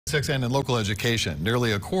And in local education,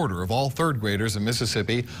 nearly a quarter of all third graders in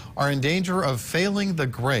Mississippi are in danger of failing the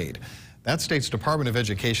grade. That state's Department of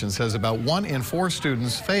Education says about 1 in 4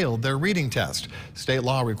 students failed their reading test. State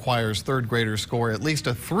law requires third graders score at least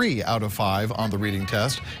a 3 out of 5 on the reading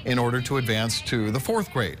test in order to advance to the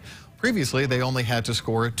 4th grade. Previously, they only had to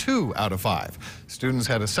score a 2 out of 5. Students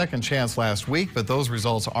had a second chance last week, but those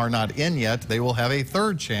results are not in yet. They will have a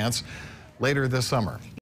third chance later this summer.